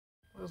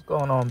What's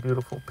going on,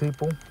 beautiful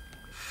people?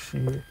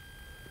 Shit.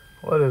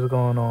 What is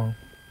going on?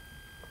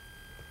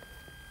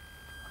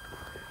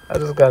 I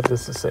just got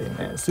this to say,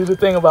 man. See, the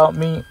thing about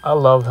me, I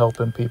love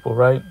helping people,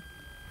 right?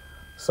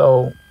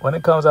 So when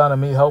it comes down to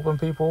me helping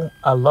people,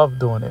 I love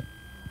doing it.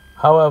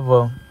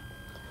 However,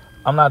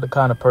 I'm not the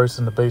kind of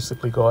person to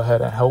basically go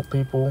ahead and help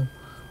people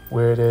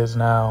where it is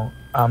now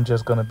I'm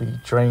just going to be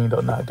drained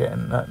or not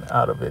getting nothing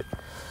out of it.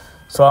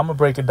 So I'm going to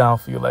break it down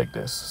for you like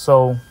this.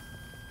 So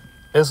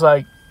it's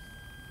like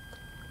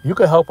you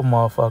could help a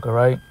motherfucker,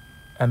 right?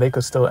 And they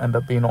could still end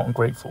up being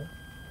ungrateful.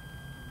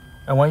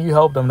 And when you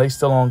help them, they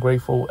still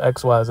ungrateful.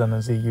 X, Y, Z,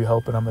 and Z. You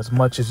helping them as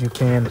much as you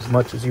can, as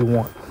much as you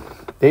want.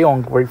 They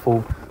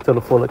ungrateful to the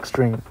full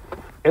extreme.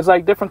 It's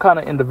like different kind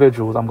of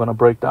individuals I'm going to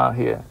break down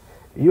here.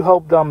 You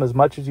help them as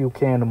much as you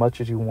can, as much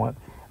as you want.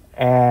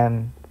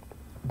 And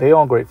they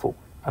ungrateful.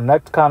 And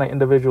that kind of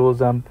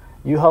individuals,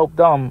 you help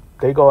them,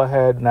 they go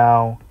ahead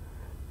now.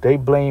 They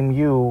blame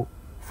you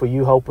for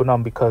you helping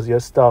them because your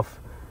stuff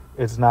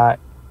is not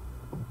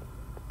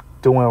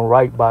doing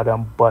right by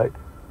them. But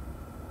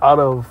out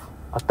of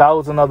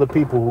 1,000 other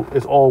people,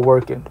 it's all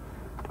working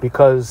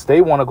because they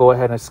want to go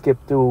ahead and skip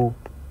through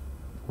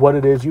what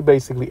it is you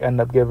basically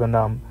end up giving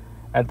them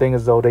and think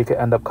as though they could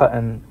end up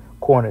cutting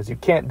corners. You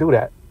can't do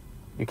that.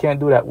 You can't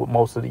do that with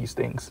most of these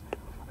things,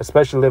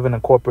 especially living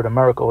in corporate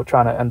America or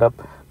trying to end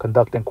up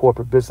conducting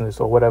corporate business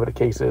or whatever the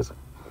case is.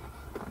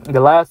 The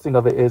last thing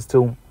of it is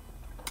to,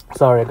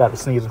 sorry, I got to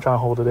sneeze. I'm trying to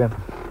hold it in,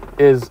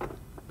 is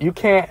you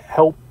can't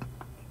help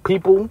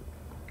people.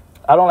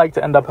 I don't like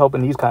to end up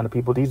helping these kind of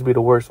people. These be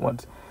the worst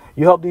ones.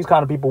 You help these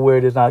kind of people where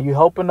it is now. You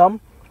helping them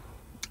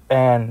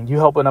and you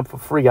helping them for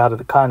free out of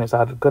the kindness,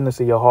 out of the goodness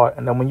of your heart.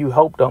 And then when you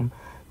help them,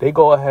 they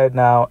go ahead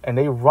now and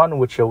they run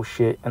with your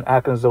shit and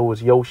acting as though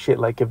it's your shit.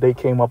 Like if they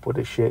came up with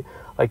this shit,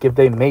 like if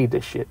they made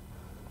this shit.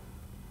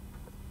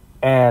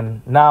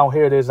 And now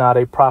here it is. Now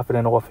they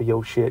profiting off of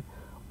your shit.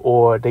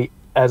 Or they,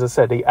 as I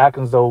said, they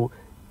acting as though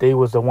they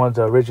was the ones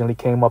that originally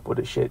came up with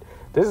the shit.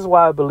 This is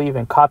why I believe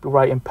in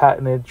copyright and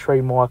patented,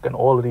 trademark, and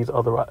all of these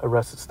other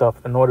arrested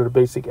stuff in order to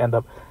basically end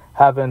up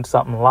having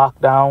something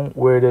locked down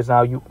where it is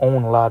now you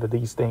own a lot of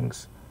these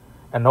things.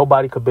 And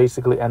nobody could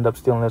basically end up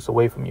stealing this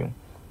away from you.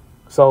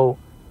 So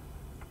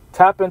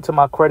tap into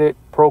my credit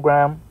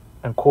program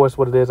and course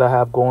what it is I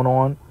have going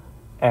on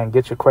and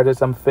get your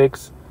credits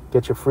fixed.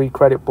 Get your free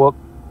credit book.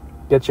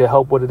 Get your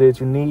help what it is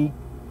you need.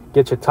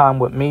 Get your time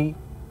with me.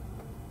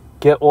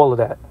 Get all of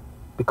that.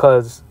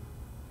 Because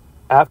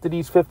after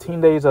these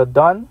 15 days are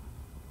done,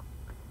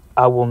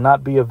 I will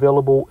not be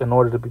available in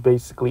order to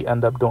basically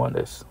end up doing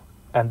this.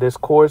 And this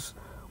course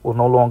will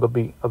no longer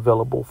be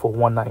available for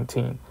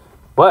 119.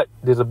 But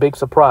there's a big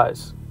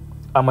surprise.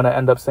 I'm going to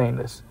end up saying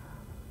this.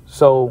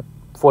 So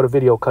before the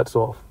video cuts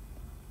off.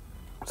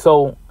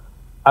 So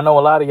I know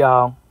a lot of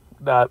y'all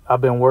that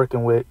I've been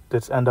working with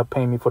that's end up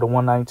paying me for the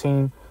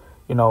 119.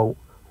 You know,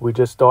 we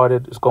just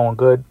started. It's going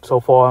good so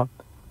far.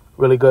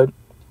 Really good.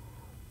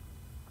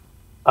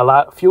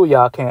 Few of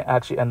y'all can't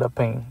actually end up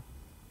paying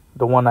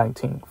the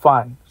 119.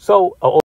 Fine. So